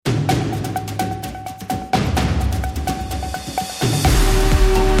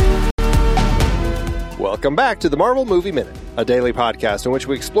Welcome back to the Marvel Movie Minute, a daily podcast in which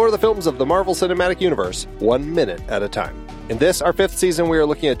we explore the films of the Marvel Cinematic Universe 1 minute at a time. In this, our 5th season, we are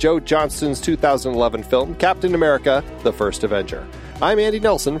looking at Joe Johnston's 2011 film, Captain America: The First Avenger. I'm Andy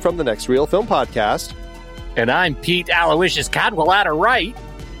Nelson from the Next Reel Film Podcast. And I'm Pete Aloysius Cadwallader Wright.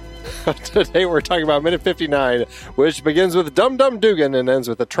 Today we're talking about minute 59, which begins with Dum Dum Dugan and ends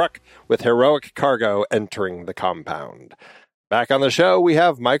with a truck with heroic cargo entering the compound. Back on the show, we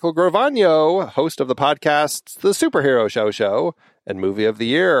have Michael Gravano, host of the podcast The Superhero Show and Movie of the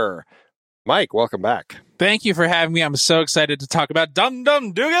Year. Mike, welcome back. Thank you for having me. I'm so excited to talk about Dum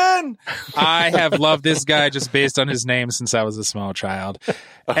Dum Dugan. I have loved this guy just based on his name since I was a small child.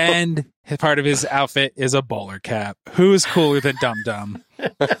 And part of his outfit is a bowler cap. Who's cooler than Dum Dum?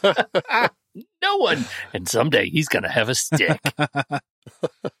 No one. And someday he's going to have a stick.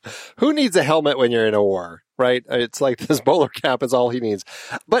 Who needs a helmet when you're in a war, right? It's like this bowler cap is all he needs.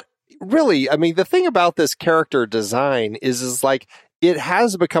 But really, I mean, the thing about this character design is like, it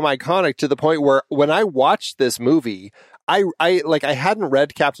has become iconic to the point where when I watched this movie, I hadn't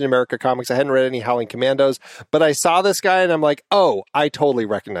read Captain America comics. I hadn't read any Howling Commandos, but I saw this guy and I'm like, oh, I totally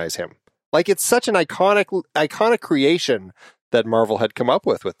recognize him. Like, it's such an iconic creation that Marvel had come up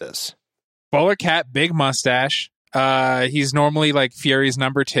with this. Bowler cap, big mustache. He's normally like Fury's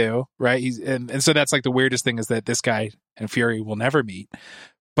number 2, right? And so that's like the weirdest thing is that this guy and Fury will never meet.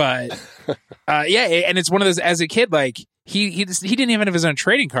 But yeah, and it's one of those, as a kid, like he didn't even have his own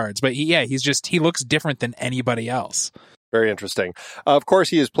trading cards, but he looks different than anybody else. Very interesting. Of course,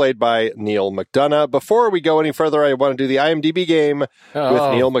 he is played by Neal McDonough. Before we go any further, I want to do the IMDb game with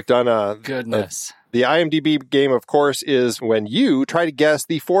Neal McDonough. Goodness. The IMDb game, of course, is when you try to guess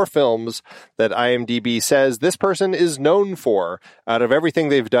the 4 films that IMDb says this person is known for out of everything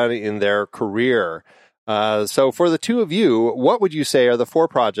they've done in their career. So for the two of you, what would you say are the 4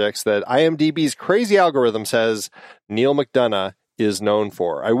 projects that IMDb's crazy algorithm says Neal McDonough is known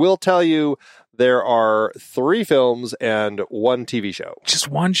for? I will tell you there are 3 films and 1 TV show. Just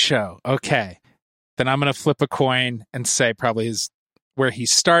one show. Okay. Then I'm going to flip a coin and say probably where he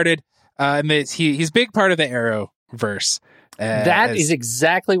started. And he's a big part of the Arrowverse. That is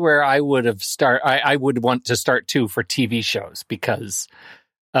exactly where I would have I would want to start too for TV shows, because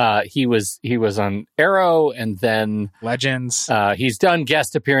he was on Arrow and then Legends. He's done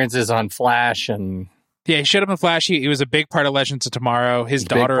guest appearances on Flash and he showed up in Flash. He was a big part of Legends of Tomorrow. His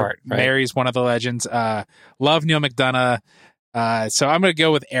daughter marries one of the Legends. Love Neal McDonough. So I'm going to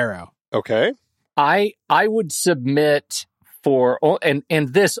go with Arrow. Okay. I would submit for, and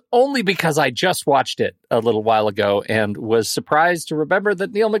this only because I just watched it a little while ago and was surprised to remember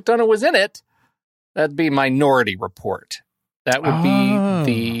that Neal McDonough was in it. That'd be Minority Report. That would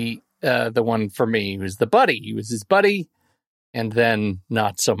be the one for me. He was the buddy. He was his buddy, and then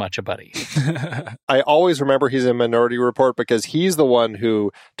not so much a buddy. I always remember he's in Minority Report because he's the one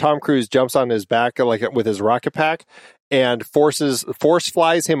who Tom Cruise jumps on his back like with his rocket pack and force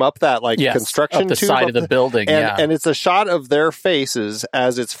flies him up that construction up the tube side of the building. And it's a shot of their faces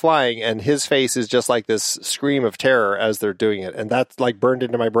as it's flying, and his face is just like this scream of terror as they're doing it, and that's like burned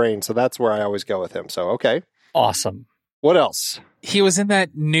into my brain. So that's where I always go with him. So okay, awesome. What else? He was in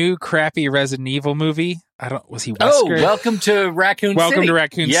that new crappy Resident Evil movie. Was he Wesker? Oh, Welcome to Raccoon City. Welcome to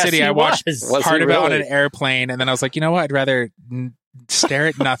Raccoon City. I watched part of it on an airplane, and then I was like, you know what? I'd rather stare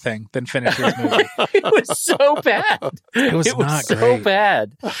at nothing than finish this movie. It was so bad. It was not so great.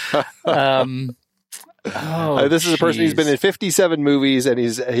 bad. This is a person who's been in 57 movies, and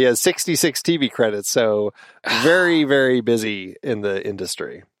he has 66 TV credits. So very, very busy in the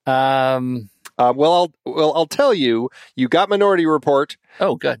industry. Well, I'll tell you, you got Minority Report.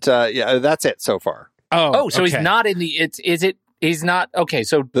 Oh, good. Yeah, that's it so far. So he's not in the. He's not. Okay,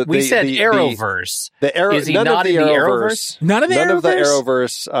 so we said Arrowverse. Is he not in the Arrowverse? None of the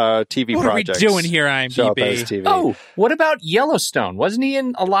Arrowverse TV what projects. What are we doing here, IMDb? Oh, what about Yellowstone? Wasn't he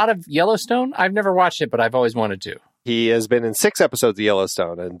in a lot of Yellowstone? I've never watched it, but I've always wanted to. He has been in 6 episodes of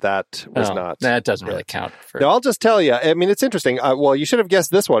Yellowstone, and that was not. That doesn't really count. No, I'll just tell you. I mean, it's interesting. Well, you should have guessed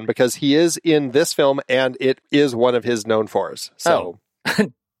this one because he is in this film, and it is one of his known fors. So,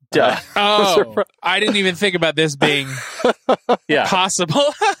 duh. I didn't even think about this being possible.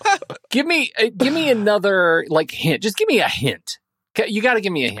 Give me another hint. Just give me a hint. You got to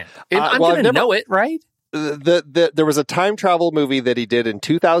give me a hint. I'm going to know it, right? There was a time travel movie that he did in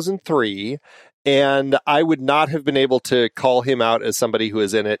 2003. And I would not have been able to call him out as somebody who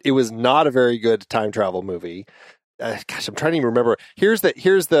is in it. It was not a very good time travel movie. I'm trying to even remember. Here's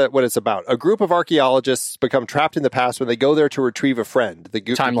what it's about. A group of archaeologists become trapped in the past when they go there to retrieve a friend.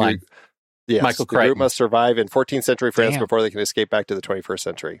 Timeline. Yes, Michael the Crichton. group must survive in 14th century France before they can escape back to the 21st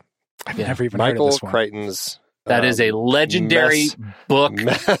century. I've never even heard of Michael this one. Crichton's. That is a legendary book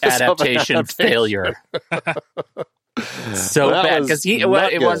adaptation failure. So That bad was because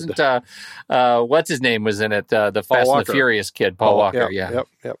not it good. wasn't. What's his name was in it? The Fast and Walker. the Furious kid, Paul Walker. Yep.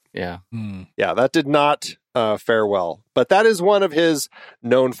 Yeah. Yeah, that did not fare well. But that is one of his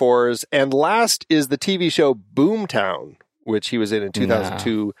known fors. And last is the TV show Boomtown, which he was in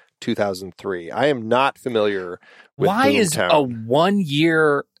 2002, 2003. I am not familiar with Why Boomtown. is a 1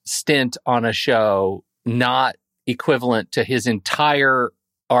 year stint on a show not equivalent to his entire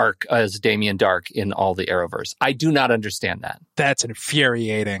arc as Damien Dark in all the Arrowverse? I do not understand that. That's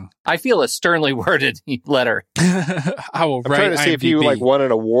infuriating. I feel a sternly worded letter. I will I'm write trying to see if he IMDb. won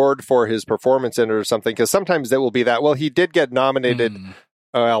an award for his performance in it or something, because sometimes it will be that. Well, he did get nominated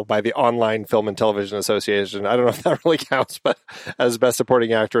by the Online Film and Television Association. I don't know if that really counts, but as Best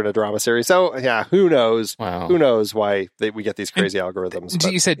Supporting Actor in a Drama Series. So, yeah, who knows? Wow. Who knows why we get these crazy algorithms.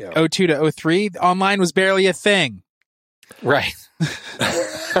 But, You said yeah. 02 to 03? Online was barely a thing. Right.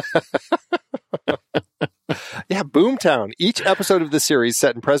 Yeah, Boomtown. Each episode of the series,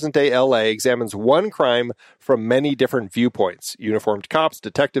 set in present-day LA, examines one crime from many different viewpoints. Uniformed cops,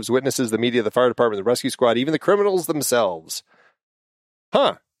 detectives, witnesses, the media, the fire department, the rescue squad, even the criminals themselves.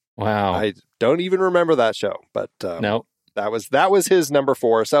 Huh. Wow. I don't even remember that show, but No. that was his number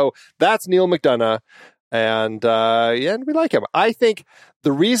 4. So that's Neil McDonough, and we like him. I think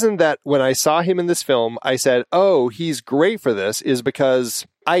the reason that when I saw him in this film, I said, "Oh, he's great for this," is because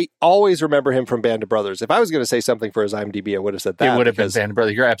I always remember him from Band of Brothers. If I was going to say something for his IMDb, I would have said that. It would have been because- Band of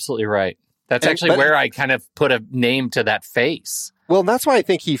Brothers. You're absolutely right. That's actually where I kind of put a name to that face. Well, that's why I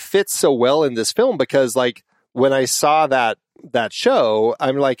think he fits so well in this film, because like when I saw that show,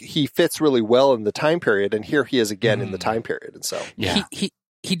 I'm like, he fits really well in the time period, and here he is again in the time period, and so Yeah.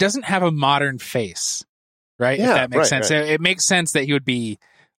 He doesn't have a modern face, right? Yeah, if that makes right, sense. right. It makes sense that he would be,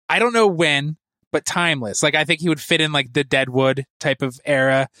 I don't know when, but timeless. Like I think he would fit in like the Deadwood type of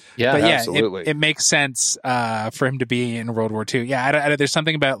era. Yeah. But yeah, absolutely. it makes sense for him to be in World War II. Yeah, I don't, there's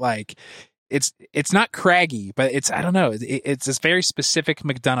something about like it's not craggy, but it's, I don't know, it's this very specific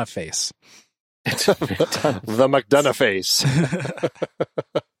McDonough face. the McDonough face.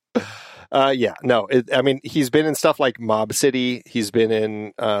 He's been in stuff like Mob City. He's been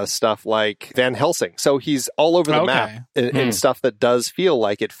in stuff like Van Helsing. So he's all over the map in stuff that does feel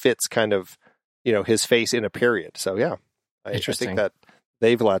like it fits kind of, his face in a period. So yeah, I think that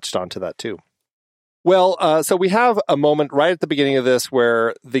they've latched onto that too. Well, so we have a moment right at the beginning of this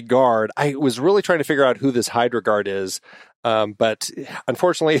where the guard, I was really trying to figure out who this Hydra guard is. But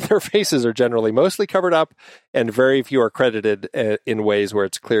unfortunately, their faces are generally mostly covered up, and very few are credited in ways where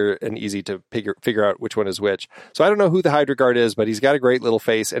it's clear and easy to figure out which one is which. So I don't know who the Hydra guard is, but he's got a great little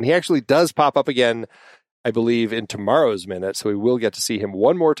face, and he actually does pop up again, I believe, in tomorrow's minute. So we will get to see him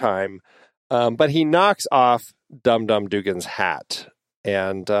one more time. But he knocks off Dum Dum Dugan's hat,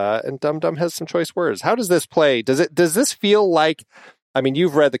 and Dum Dum has some choice words. How does this play? Does this feel like? I mean,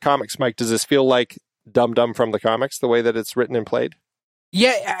 you've read the comics, Mike. Does this feel like Dum Dum from the comics, the way that it's written and played?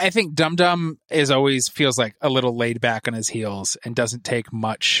 Yeah, I think Dum Dum always feels like a little laid back on his heels and doesn't take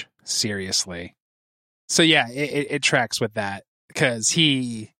much seriously. So yeah, it tracks with that, because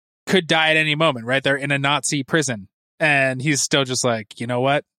he could die at any moment, right? They're in a Nazi prison, and he's still just like, you know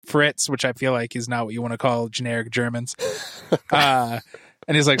what, Fritz, which I feel like is not what you want to call generic Germans.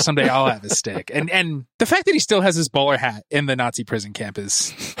 And he's like, someday I'll have his stick. And the fact that he still has his bowler hat in the Nazi prison camp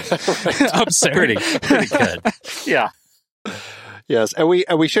is absurd. Pretty good. Yeah. Yes, and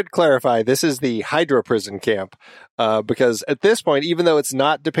we should clarify, this is the Hydra prison camp, because at this point, even though it's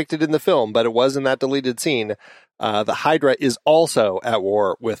not depicted in the film, but it was in that deleted scene, the Hydra is also at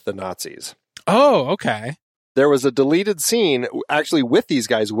war with the Nazis. Oh, okay. There was a deleted scene actually with these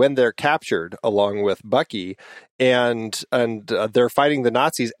guys when they're captured along with Bucky, and they're fighting the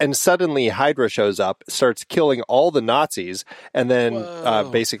Nazis, and suddenly Hydra shows up, starts killing all the Nazis, and then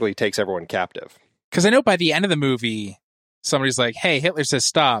basically takes everyone captive. Because I know by the end of the movie, somebody's like, hey, Hitler says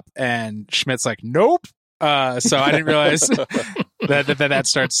stop, and Schmidt's like, nope. So I didn't realize that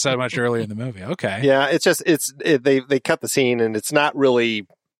starts so much earlier in the movie. Okay. Yeah, they cut the scene, and it's not really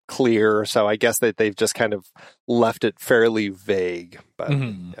clear, so I guess that they've just kind of left it fairly vague, but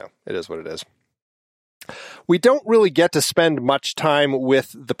yeah, it is what it is. We don't really get to spend much time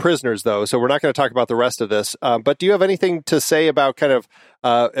with the prisoners, though, so we're not going to talk about the rest of this, but do you have anything to say about kind of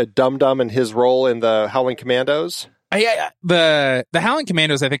Dum Dum and his role in the Howling Commandos? Yeah, the Howling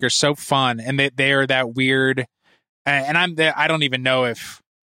Commandos I think are so fun, and they are that weird, and I don't even know if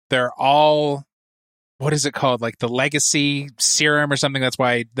they're all what is it called? Like the legacy serum or something. That's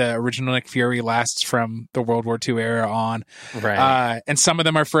why the original Nick Fury lasts from the World War II era on. Right. And some of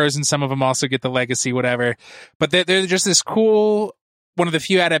them are frozen. Some of them also get the legacy, whatever. But they're just this cool, one of the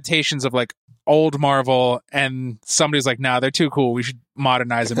few adaptations of like old Marvel, and somebody's like, no, they're too cool. We should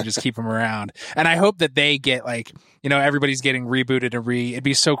modernize them and just keep them around. And I hope that they get like, everybody's getting rebooted and it'd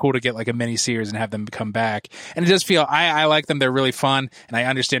be so cool to get like a mini series and have them come back. And it does feel, I like them. They're really fun. And I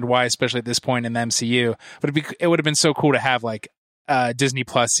understand why, especially at this point in the MCU, but it would have been so cool to have like a Disney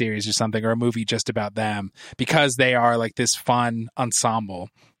Plus series or something, or a movie just about them, because they are like this fun ensemble.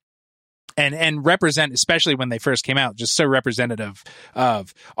 And represent, especially when they first came out, just so representative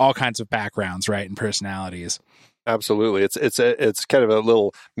of all kinds of backgrounds, right, and personalities. Absolutely, it's kind of a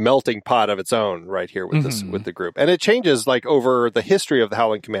little melting pot of its own right here with this with the group, and it changes like over the history of the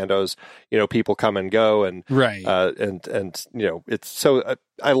Howling Commandos. People come and go, and right, and it's so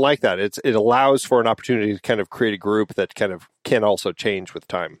I like that. It allows for an opportunity to kind of create a group that kind of can also change with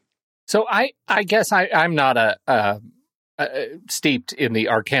time. So I guess I'm not steeped in the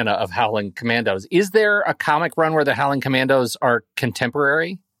arcana of Howling Commandos. Is there a comic run where the Howling Commandos are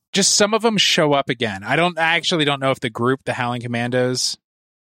contemporary? Just some of them show up again. I actually don't know if the group, the Howling Commandos,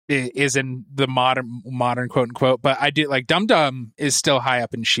 is in the modern quote unquote, but I do like Dum Dum is still high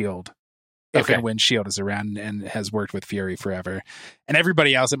up in S.H.I.E.L.D. If and when S.H.I.E.L.D. is around and has worked with Fury forever. And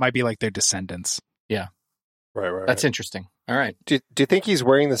everybody else, it might be like their descendants. Yeah. Right. That's interesting. All right. Do you think he's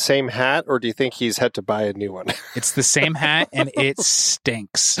wearing the same hat, or do you think he's had to buy a new one? It's the same hat, and it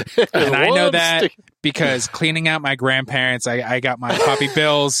stinks. And I know that because cleaning out my grandparents, I got my Poppy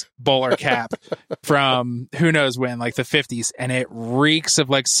Bill's bowler cap from who knows when, like the 50s, and it reeks of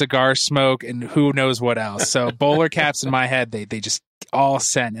like cigar smoke and who knows what else. So bowler caps in my head, they just all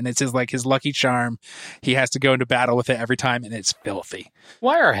scent, and it's his lucky charm. He has to go into battle with it every time, and it's filthy.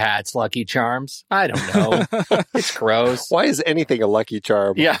 Why are hats lucky charms? I don't know. It's gross. Why is anything a lucky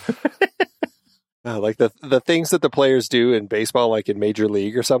charm? Yeah. Like the things that the players do in baseball, like in Major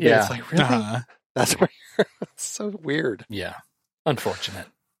League or something. Yeah. It's like, really? That's weird. It's so weird. Yeah. Unfortunate.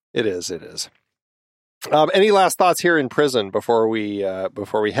 It is. Any last thoughts here in prison before we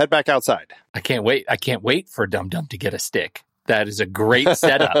head back outside? I can't wait for Dum Dum to get a stick. That is a great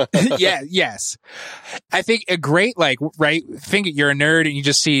setup. Yes. I think a great, like, right, think you're a nerd and you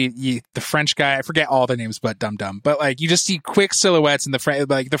just see the French guy, I forget all the names but Dum Dum, but like you just see quick silhouettes and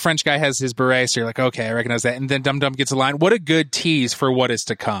the French guy has his beret, so you're like, okay, I recognize that. And then Dum Dum gets a line. What a good tease for what is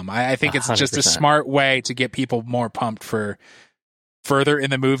to come. I think it's 100%. Just a smart way to get people more pumped for further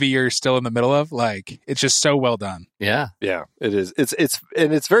in the movie you're still in the middle of. Like, it's just so well done. Yeah, it is.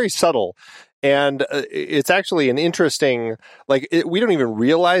 It's very subtle. And it's actually an interesting, we don't even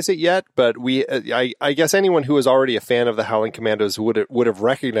realize it yet, but I guess anyone who was already a fan of the Howling Commandos would have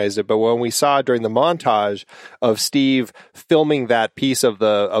recognized it. But when we saw during the montage of Steve filming that piece of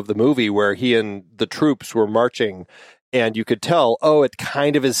the movie where he and the troops were marching, and you could tell, it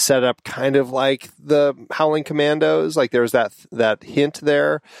kind of is set up kind of like the Howling Commandos. Like there's that hint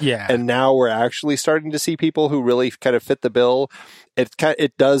there. Yeah. And now we're actually starting to see people who really kind of fit the bill.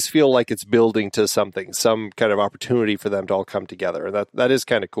 It does feel like it's building to something, some kind of opportunity for them to all come together. And that is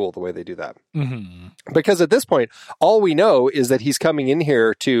kind of cool the way they do that. Mm-hmm. Because at this point, all we know is that he's coming in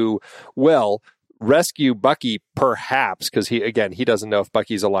here to, rescue Bucky, perhaps, because he doesn't know if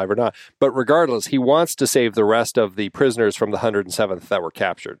Bucky's alive or not. But regardless, he wants to save the rest of the prisoners from the 107th that were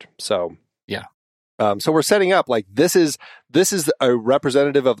captured. So, yeah. So we're setting up like this is a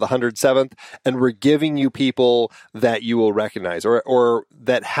representative of the 107th, and we're giving you people that you will recognize or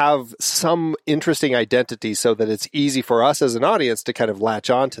that have some interesting identity so that it's easy for us as an audience to kind of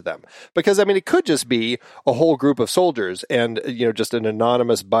latch on to them. Because, it could just be a whole group of soldiers and, just an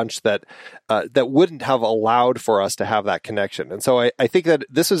anonymous bunch that wouldn't have allowed for us to have that connection. And so I think that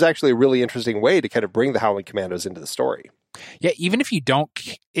this is actually a really interesting way to kind of bring the Howling Commandos into the story. Yeah, even if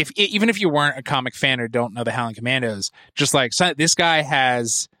you weren't a comic fan or don't know the Howling Commandos, just like this guy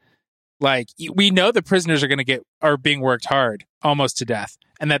has, like, we know the prisoners are being worked hard, almost to death,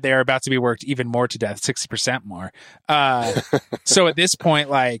 and that they are about to be worked even more to death, 60% more. So at this point,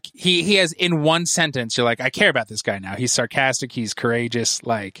 like he has in one sentence, you're like, I care about this guy now. He's sarcastic, he's courageous,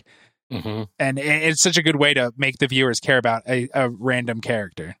 like, and it's such a good way to make the viewers care about a random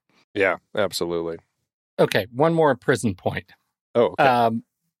character. Yeah, absolutely. Okay, one more prison point. Oh, okay.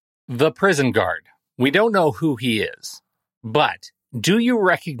 The prison guard. We don't know who he is, but do you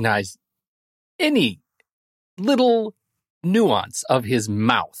recognize any little nuance of his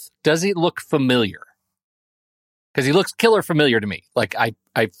mouth? Does he look familiar? Because he looks killer familiar to me. Like, I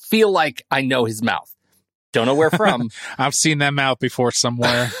feel like I know his mouth. Don't know where from. I've seen that mouth before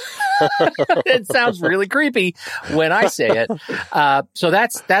somewhere. It sounds really creepy when I say it. So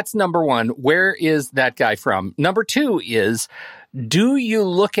that's number one. Where is that guy from? Number two is, do you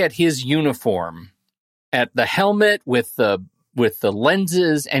look at his uniform, at the helmet with the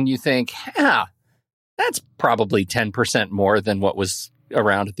lenses, and you think, yeah, that's probably 10% more than what was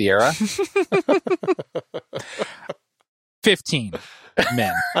around at the era? 15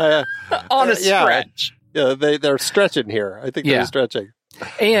 men. On a stretch. Yeah, they're stretching here. I think they're stretching.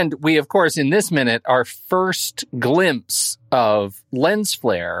 And we, of course, in this minute, our first glimpse of lens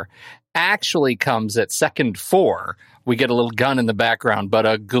flare actually comes at second 4. We get a little gun in the background, but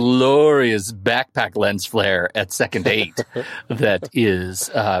a glorious backpack lens flare at second 8 that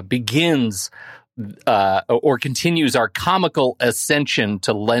is begins or continues our comical ascension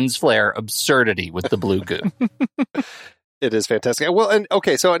to lens flare absurdity with the blue goo. It is fantastic. Well, and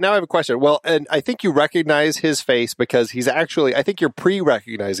okay, so now I have a question. Well, and I think you recognize his face because he's actually, I think you're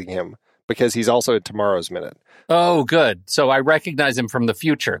pre-recognizing him because he's also in Tomorrow's Minute. Oh, good. So I recognize him from the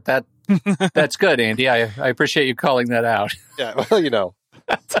future. That's good, Andy. I appreciate you calling that out. Yeah, well, you know.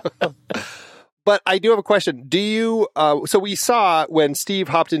 But I do have a question. Do you, so we saw when Steve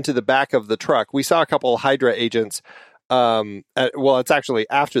hopped into the back of the truck, we saw a couple of Hydra agents. Well, it's actually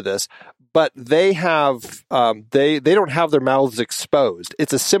after this, but they have, they don't have their mouths exposed.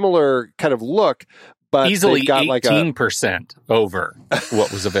 It's a similar kind of look, but easily they've got 18% over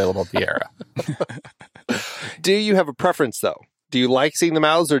what was available at the era. Do you have a preference though? Do you like seeing the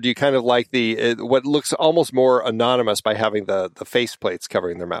mouths, or do you kind of like the what looks almost more anonymous by having the face plates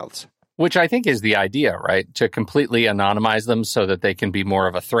covering their mouths? Which I think is the idea, right? To completely anonymize them so that they can be more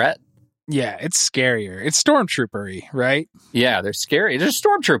of a threat. Yeah, it's scarier. It's stormtroopery, right? Yeah, they're scary. They're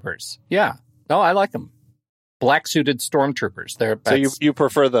stormtroopers. Yeah. No, I like them. Black-suited stormtroopers. So you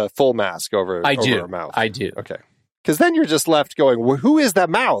prefer the full mask over a mouth? I do. Okay. Because then you're just left going, well, who is that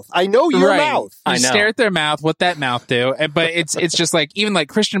mouth? I know your mouth. You stare at their mouth. What that mouth do? But it's just like, even like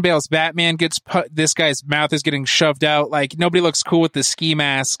Christian Bale's Batman this guy's mouth is getting shoved out. Like, nobody looks cool with the ski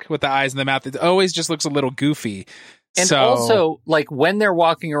mask with the eyes and the mouth. It always just looks a little goofy. And also, like, when they're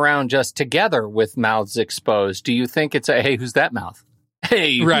walking around just together with mouths exposed, do you think it's hey, who's that mouth?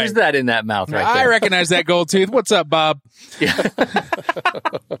 Hey, who's that in that mouth right there? I recognize that gold tooth. What's up, Bob? Yeah.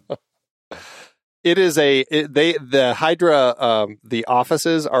 It is the Hydra, the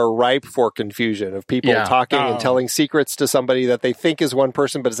offices are ripe for confusion of people talking and telling secrets to somebody that they think is one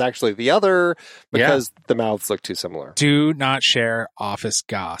person, but is actually the other because the mouths look too similar. Do not share office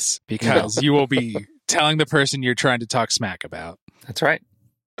goss because you will be telling the person you're trying to talk smack about. That's right.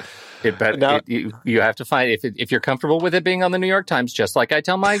 You have to find, if you're comfortable with it being on the New York Times, just like I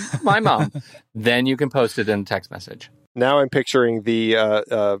tell my mom, then you can post it in a text message. Now I'm picturing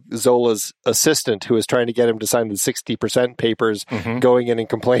the Zola's assistant who is trying to get him to sign the 60% papers, going in and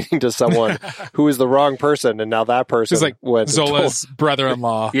complaining to someone who is the wrong person, and now that person is like Zola's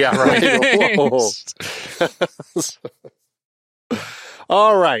brother-in-law. Yeah, right.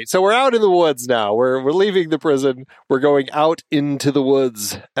 All right, so we're out in the woods now. We're leaving the prison. We're going out into the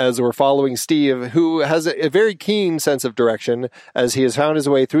woods as we're following Steve, who has a very keen sense of direction as he has found his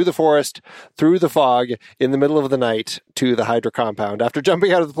way through the forest, through the fog, in the middle of the night to the Hydra compound after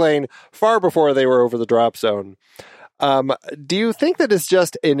jumping out of the plane far before they were over the drop zone. Do you think that it's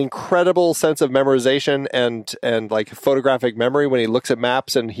just an incredible sense of memorization and like photographic memory when he looks at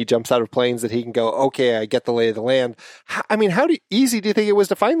maps and he jumps out of planes that he can go, okay, I get the lay of the land? I mean, easy do you think it was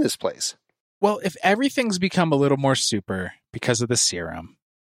to find this place? Well, if everything's become a little more super because of the serum,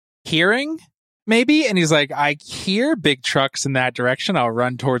 hearing maybe, and he's like, I hear big trucks in that direction. I'll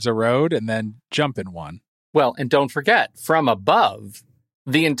run towards a road and then jump in one. Well, and don't forget, from above,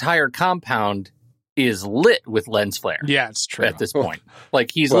 the entire compound is lit with lens flare. Yeah, it's true. At this point.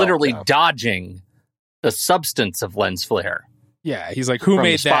 Like, he's literally dodging the substance of lens flare. Yeah, he's like, who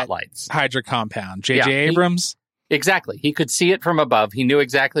made that spotlights. Hydra compound? J.J. Abrams? Exactly. He could see it from above. He knew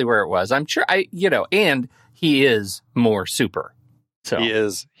exactly where it was. I'm sure, and he is more super. So He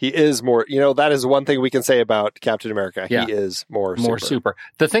is more, that is one thing we can say about Captain America. Yeah. He is more super.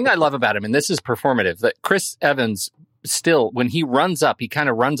 The thing I love about him, and this is performative, that Chris Evans still, when he runs up, he kind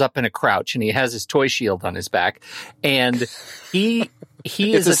of runs up in a crouch and he has his toy shield on his back. And he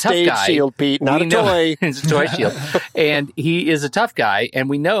is a tough guy. Shield, Pete, not a toy. It's a toy shield. And he is a tough guy. And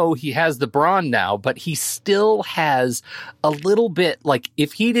we know he has the brawn now, but he still has a little bit, like,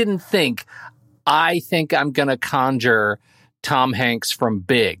 if he didn't think, I think I'm going to conjure Tom Hanks from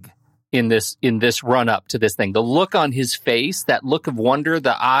Big in this run up to this thing. The look on his face, that look of wonder,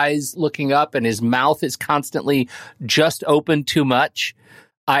 the eyes looking up, and his mouth is constantly just open too much.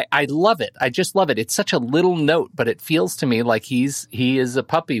 I love it. I just love it. It's such a little note, but it feels to me like he is a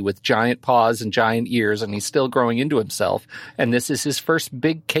puppy with giant paws and giant ears, and he's still growing into himself. And this is his first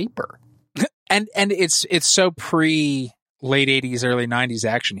big caper. And it's so pre late 80s, early 90s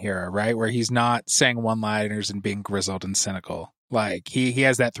action hero, right? Where he's not saying one-liners and being grizzled and cynical. Like he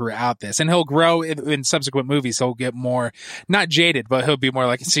has that throughout this, and he'll grow in subsequent movies. He'll get more, not jaded, but he'll be more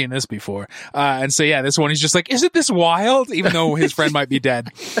like, I've seen this before. And so, yeah, this one, he's just like, isn't this wild? Even though his friend might be dead.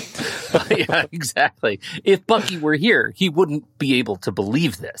 Yeah, exactly. If Bucky were here, he wouldn't be able to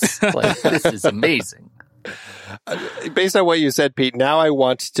believe this. Like, this is amazing. Based on what you said, Pete, now I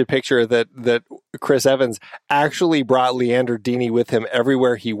want to picture that Chris Evans actually brought Leander Dini with him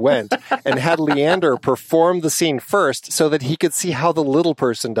everywhere he went and had Leander perform the scene first so that he could see how the little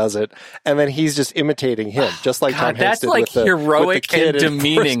person does it, and then he's just imitating him, just like Tom Hanks did like with the heroic kid and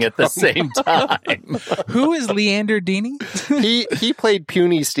demeaning at the same time. Who is Leander Dini? He played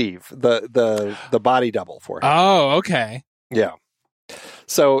Puny Steve, the body double for him. Oh, okay. Yeah.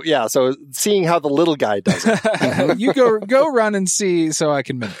 So seeing how the little guy does it. You go run and see so I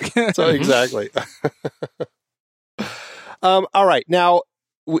can mimic. So exactly. All right. Now,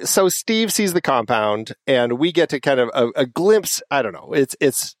 so Steve sees the compound, and we get to kind of a glimpse. I don't know.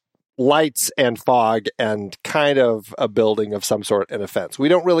 It's lights and fog and kind of a building of some sort and a fence. We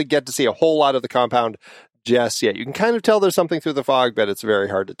don't really get to see a whole lot of the compound just yet. You can kind of tell there's something through the fog, but it's very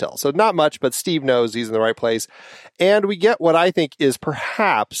hard to tell. So not much, but Steve knows he's in the right place. And we get what I think is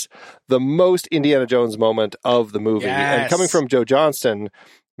perhaps the most Indiana Jones moment of the movie. Yes. And coming from Joe Johnston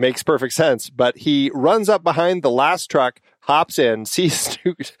makes perfect sense, but he runs up behind the last truck, hops in, sees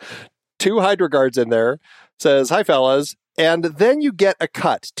two Hydra guards in there, says, "Hi, fellas." And then you get a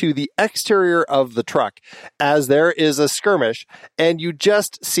cut to the exterior of the truck as there is a skirmish, and you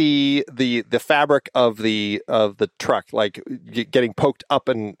just see the fabric of the truck like getting poked up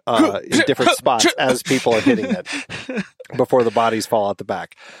in different spots as people are hitting it before the bodies fall out the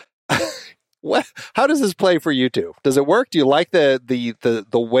back. What? How does this play for you two? Does it work? Do you like the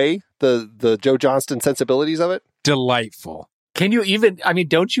way the Joe Johnston sensibilities of it? Delightful. Can you even? I mean,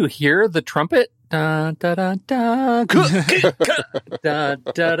 don't you hear the trumpet? Da da da da da da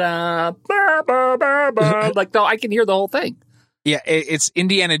da ba ba ba ba. Like, no, I can hear the whole thing. Yeah, it's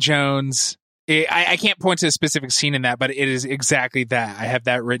Indiana Jones. I can't point to a specific scene in that, but it is exactly that. I have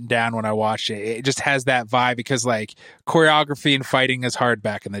that written down when I watched it. It just has that vibe because, like, choreography and fighting is hard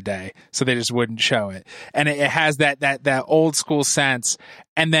back in the day, so they just wouldn't show it. And it has that old school sense.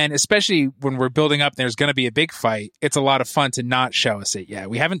 And then, especially when we're building up, there's going to be a big fight. It's a lot of fun to not show us it yet.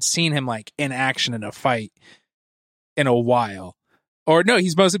 We haven't seen him like in action in a fight in a while. Or no,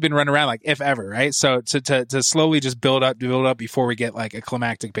 he's mostly been running around like if ever, right? So to slowly just build up before we get like a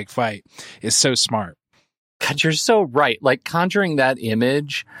climactic big fight is so smart. God, you're so right. Like conjuring that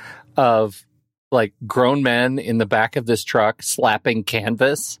image of like grown men in the back of this truck slapping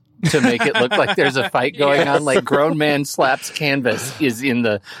canvas to make it look like there's a fight going on. Like grown man slaps canvas is in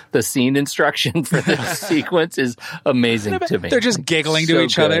the scene instruction for this sequence is amazing to me. They're just giggling to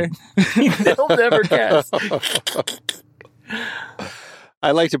each other. They'll never guess.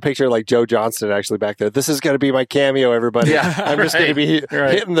 I like to picture like Joe Johnston actually back there. This is going to be my cameo, everybody. Yeah, I'm just going to be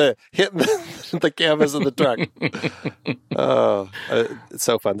hitting the canvas of the truck. It's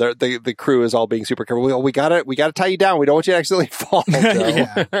so fun. The crew is all being super careful. We got to tie you down. We don't want you to accidentally fall.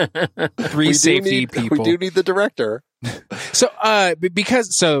 Yeah. Three safety people. We do need the director. So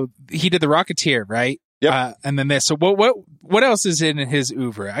he did The Rocketeer, right? Yep. And then this. So what else is in his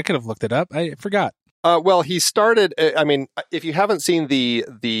oeuvre? I could have looked it up. I forgot. Well, he started. I mean, if you haven't seen the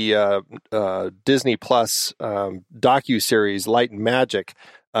Disney Plus docu-series Light and Magic,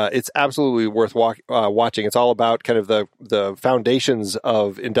 it's absolutely worth watching. It's all about kind of the foundations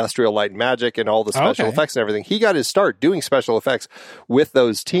of industrial light and magic and all the special effects and everything. He got his start doing special effects with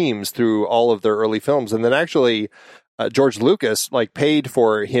those teams through all of their early films, and then actually George Lucas paid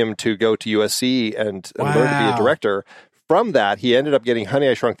for him to go to USC and learn to be a director. From that, he ended up getting Honey,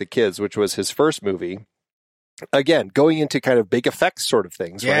 I Shrunk the Kids, which was his first movie. Again, going into kind of big effects sort of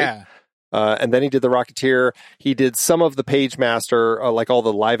things, right? And then he did The Rocketeer. He did some of the Page Master, like all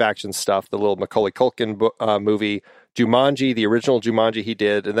the live action stuff, the little Macaulay Culkin movie. Jumanji, the original Jumanji he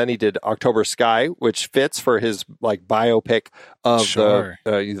did. And then he did October Sky, which fits for his biopic of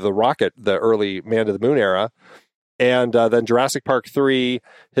the rocket, the early Man to the Moon era. And then Jurassic Park 3,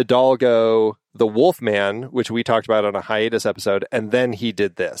 Hidalgo, The Wolfman, which we talked about on a hiatus episode, and then he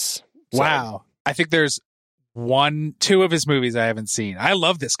did this. So. Wow. I think there's 2 of his movies I haven't seen. I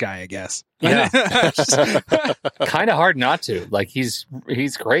love this guy, I guess. Yeah. Kind of hard not to. Like he's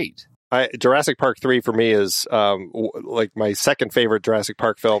great. Jurassic Park 3 for me is like my second favorite Jurassic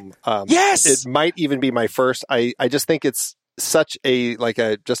Park film. Yes! It might even be my first. I just think it's such a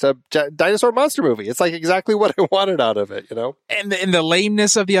dinosaur monster movie. It's like exactly what I wanted out of it, you know? And the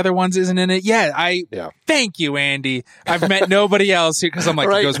lameness of the other ones isn't in it. Yeah. Thank you, Andy. I've met nobody else because I'm like,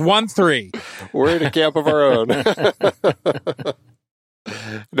 Right. It goes 1-3. We're in a camp of our own.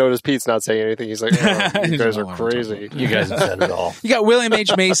 Notice Pete's not saying anything. He's like, oh, you guys are crazy. You guys have said it all. You got William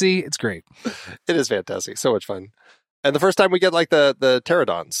H. Macy. It's great. It is fantastic. So much fun. And the first time we get like the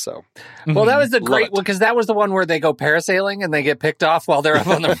pterodons. So, Well, that was the Love great it. one because that was the one where they go parasailing and they get picked off while they're up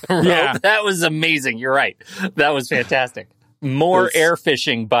on the rope. Yeah. That was amazing. You're right. That was fantastic. More It's- air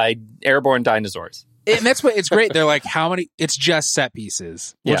fishing by airborne dinosaurs. And that's what it's great. They're like, how many? It's just set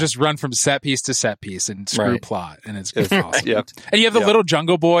pieces. We'll Yeah. just run from set piece to set piece and screw Right. plot, and it's It's- awesome. Yep. And you have the Yep. little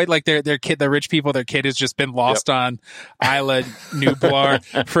jungle boy, like their kid, the rich people. Their kid has just been lost on Isla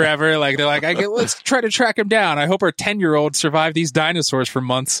Nublar forever. Like they're like, let's try to track him down. I hope our 10-year-old survived these dinosaurs for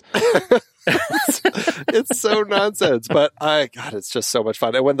months. It's so nonsense, but God, it's just so much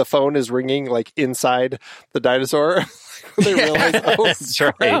fun. And when the phone is ringing like inside the dinosaur, they realize, oh, That's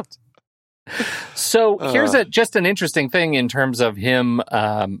crap. right. So here's Uh. just an interesting thing in terms of him,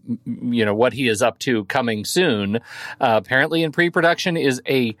 what he is up to coming soon. Apparently in pre-production is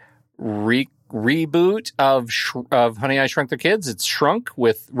a reboot of Honey, I Shrunk the Kids. It's Shrunk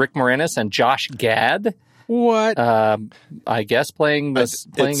with Rick Moranis and Josh Gad. What? I guess playing It's-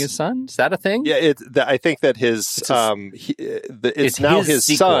 his son. Is that a thing? Yeah, I think that his it's now his his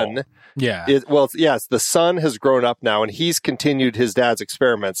sequel. son. Yeah. It's the son has grown up now, and he's continued his dad's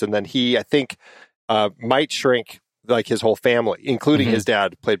experiments, and then he, I think, might shrink like his whole family, including Mhm. his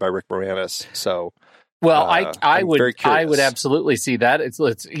dad, played by Rick Moranis. So, Well, I'm I very curious. would absolutely see that. It's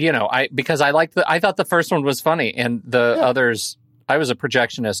because I thought the first one was funny, and the others. I was a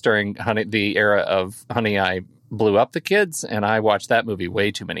projectionist during the era of Honey, I Blew Up the Kids, and I watched that movie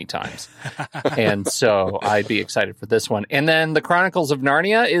way too many times. And so I'd be excited for this one. And then The Chronicles of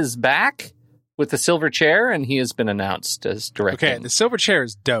Narnia is back with the silver chair, and he has been announced as directing. Okay, the silver chair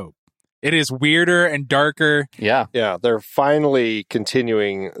is dope. It is weirder and darker. Yeah. yeah, they're finally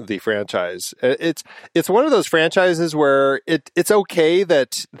continuing the franchise. It's one of those franchises where it's okay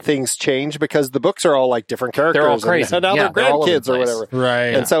that things change because the books are all like different characters. They're all crazy. And now Yeah, they're they're all over grandkids the or place. whatever.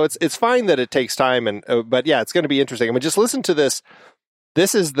 Right. And so it's fine that it takes time, but yeah, it's going to be interesting. I mean, just listen to this.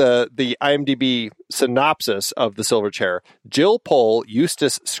 This is the IMDb synopsis of the Silver Chair. Jill Pole,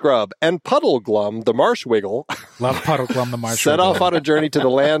 Eustace Scrub, and Puddleglum, the Marsh Wiggle, Love Puddleglum the Marsh. set off on a journey to the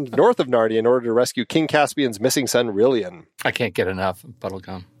land north of Narnia in order to rescue King Caspian's missing son, Rillian. I can't get enough of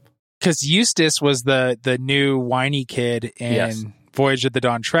Bubblegum. Because Eustace was the new whiny kid in Yes. Voyage of the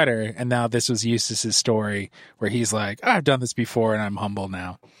Dawn Treader, and now this was Eustace's story where he's like, I've done this before and I'm humble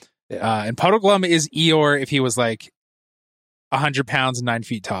now. Yeah. And Puddleglum is Eeyore if he was like 100 pounds and 9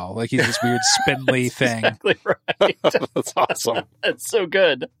 feet tall. Like he's this weird spindly thing. Exactly right. That's awesome. That's so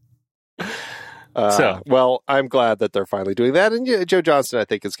good. So- Well, I'm glad that they're finally doing that. And yeah, Joe Johnston, I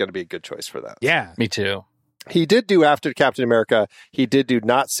think, is going to be a good choice for that. Yeah. Me too. He did do, after Captain America, he did do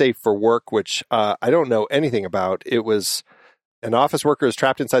Not Safe for Work, which I don't know anything about. It was an office worker is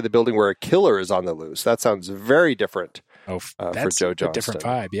trapped inside the building where a killer is on the loose. That sounds very different. Oh, for that's Joe a different Johnston.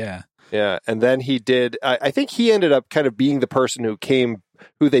 vibe. Yeah. Yeah. And then he did, I think he ended up kind of being the person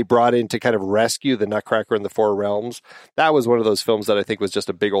who they brought in to kind of rescue the Nutcracker in the Four Realms. That was one of those films that I think was just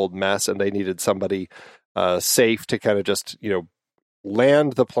a big old mess, and they needed somebody safe to kind of just,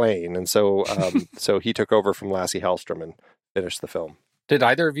 land the plane. And so so he took over from Lassie Hallstrom and finished the film. Did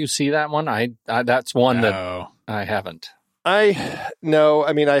either of you see that one? I that's one that No. I haven't. I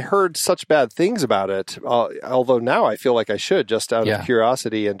heard such bad things about it, although now I feel like I should, just out Yeah. of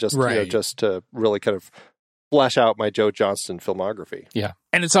curiosity and just, Right. just to really kind of flesh out my Joe Johnston filmography.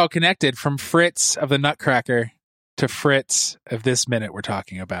 And it's all connected from Fritz of the Nutcracker to Fritz of this minute we're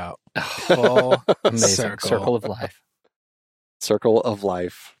talking about. Full Amazing. Circle of life. Circle of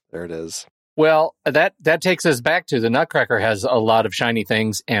Life. There it is. Well, that takes us back to the Nutcracker has a lot of shiny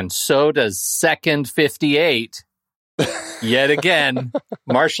things, and so does Second 58. Yet again,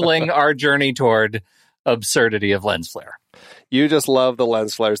 marshaling our journey toward absurdity of lens flare. You just love the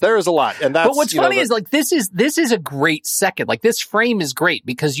lens flares. There is a lot. And that's, But what's funny is like this is a great second. Like this frame is great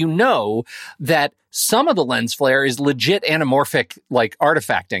because you know that some of the lens flare is legit anamorphic like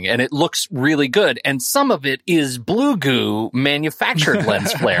artifacting and it looks really good. And some of it is blue goo manufactured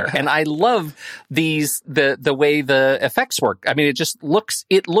lens flare. And I love the way the effects work. I mean,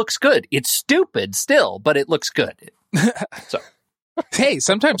 it looks good. It's stupid still, but it looks good. Hey,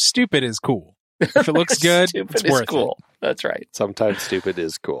 sometimes stupid is cool. If it looks good, Stupid it's is worth cool. That's right. Sometimes stupid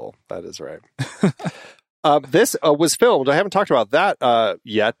is cool. That is right. This was filmed. I haven't talked about that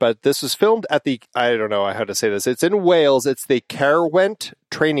yet, but this was filmed at the, I don't know how to say this. It's in Wales. It's the Caerwent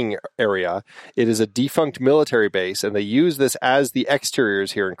training area. It is a defunct military base, and they use this as the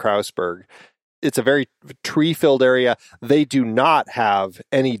exteriors here in Krausberg. It's a very tree-filled area. They do not have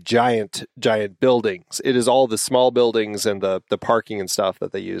any giant buildings. It is all the small buildings and the parking and stuff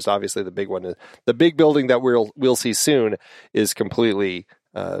that they used. Obviously, the big one, the big building that we'll see soon, is completely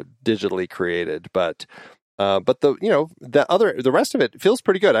digitally created. But the rest of it feels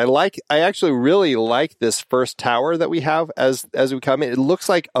pretty good. I actually really like this first tower that we have as we come in. It looks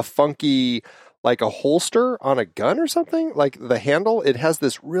like a funky, like a holster on a gun or something. Like the handle, it has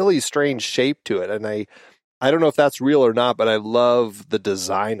this really strange shape to it. And I don't know if that's real or not, but I love the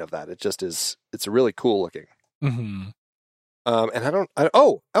design of that. It just is, it's really cool looking. Mm-hmm.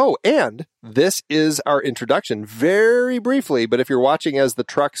 And this is our introduction very briefly, but if you're watching as the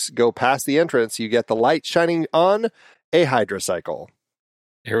trucks go past the entrance, you get the light shining on a Hydra cycle.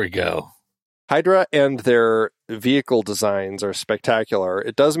 Here we go. Hydra and their vehicle designs are spectacular.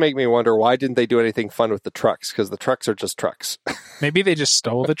 It does make me wonder, why didn't they do anything fun with the trucks? Because the trucks are just trucks. Maybe they just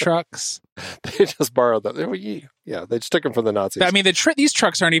stole the trucks. They just borrowed them. Yeah, they just took them from the Nazis. I mean, these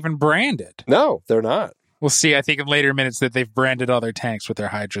trucks aren't even branded. No, they're not. We'll see, I think, in later minutes that they've branded all their tanks with their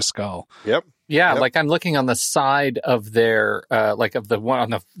Hydra skull. Yep. Yeah, Yep. like I'm looking on the side of their, of the one on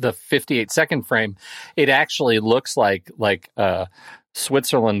the 58-second frame. It actually looks like a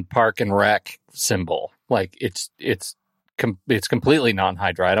Switzerland Park and Rec symbol. Like it's completely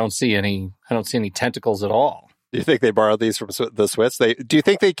non-Hydra. I don't see any tentacles at all. Do you think they borrowed these from the Swiss? Do you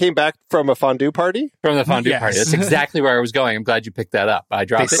think they came back from a fondue party? From the fondue Yes. party. That's exactly where I was going. I'm glad you picked that up. I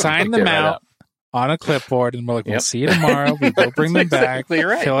dropped They it. signed them out on a clipboard, and we're like, we'll Yep. see you tomorrow. We will bring them back, exactly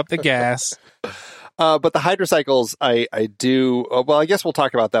right. fill up the gas. But the Hydra cycles, I do. Well, I guess we'll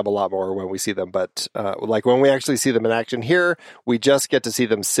talk about them a lot more when we see them. But like when we actually see them in action here, we just get to see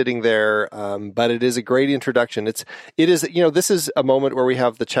them sitting there. But it is a great introduction. It is. This is a moment where we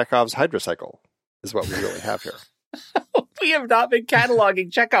have the Chekhov's Hydra cycle. Is what we really have here. We have not been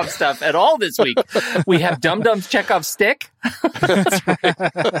cataloging Chekhov stuff at all this week. We have Dum Dum's Chekhov stick.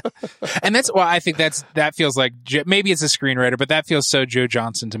 And I think that feels like, maybe it's a screenwriter, but that feels so Joe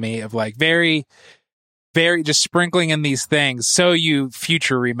Johnston to me, of like very, very just sprinkling in these things so you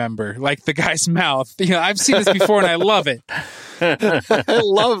future remember, like the guy's mouth. I've seen this before and I love it. I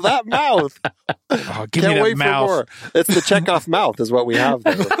love that mouth. Oh, give Can't me that wait mouth. for more. It's the Chekhov mouth is what we have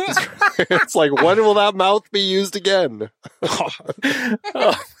there. It's like, when will that mouth be used again?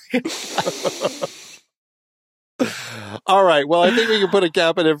 All right. Well, I think we can put a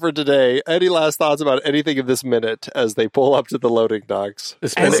cap in it for today. Any last thoughts about anything in this minute as they pull up to the loading docks?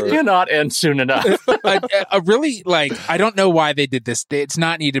 This minute cannot end soon enough. A really, I don't know why they did this. It's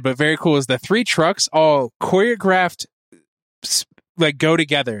not needed, but very cool is the three trucks all choreographed, go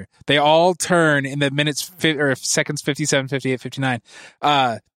together. They all turn in the minutes or seconds 57, 58, 59.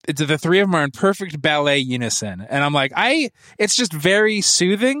 The three of them are in perfect ballet unison. And I'm like, it's just very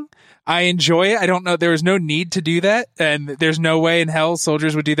soothing. I enjoy it. I don't know. There was no need to do that. And there's no way in hell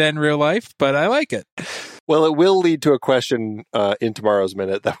soldiers would do that in real life, but I like it. Well, it will lead to a question in tomorrow's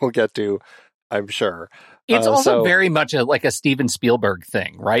minute that we'll get to, I'm sure. It's also very much like a Steven Spielberg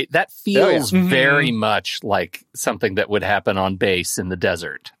thing, right? That feels very much like something that would happen on base in the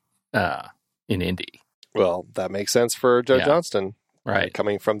desert in Indy. Well, that makes sense for Joe Johnston. Right.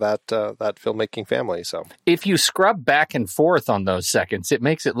 Coming from that filmmaking family. So if you scrub back and forth on those seconds, it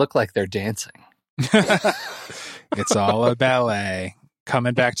makes it look like they're dancing. It's all a ballet.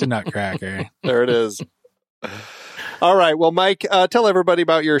 Coming back to Nutcracker. There it is. All right. Well, Mike, tell everybody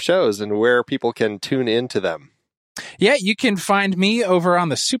about your shows and where people can tune into them. Yeah, you can find me over on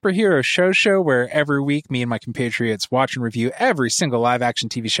the Superhero Show, where every week me and my compatriots watch and review every single live-action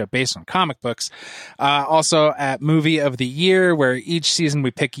TV show based on comic books. Also at Movie of the Year, where each season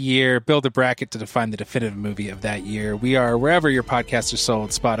we pick a year, build a bracket to define the definitive movie of that year. We are wherever your podcasts are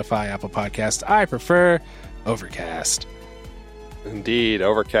sold, Spotify, Apple Podcasts. I prefer Overcast. Indeed,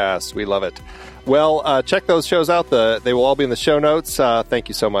 Overcast. We love it. Well, check those shows out. They will all be in the show notes. Thank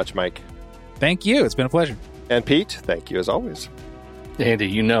you so much, Mike. Thank you. It's been a pleasure. And Pete, thank you as always.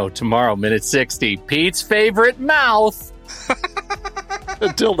 Andy, tomorrow, minute 60, Pete's favorite mouth.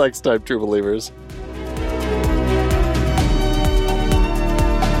 Until next time, true believers.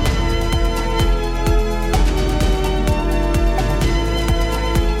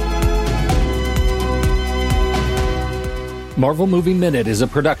 Marvel Movie Minute is a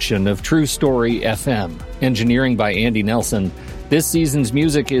production of True Story FM. Engineering by Andy Nelson. This season's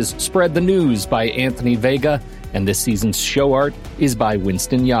music is Spread the News by Anthony Vega, and this season's show art is by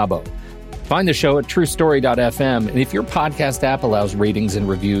Winston Yabo. Find the show at truestory.fm, and if your podcast app allows ratings and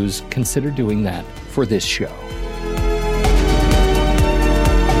reviews, consider doing that for this show.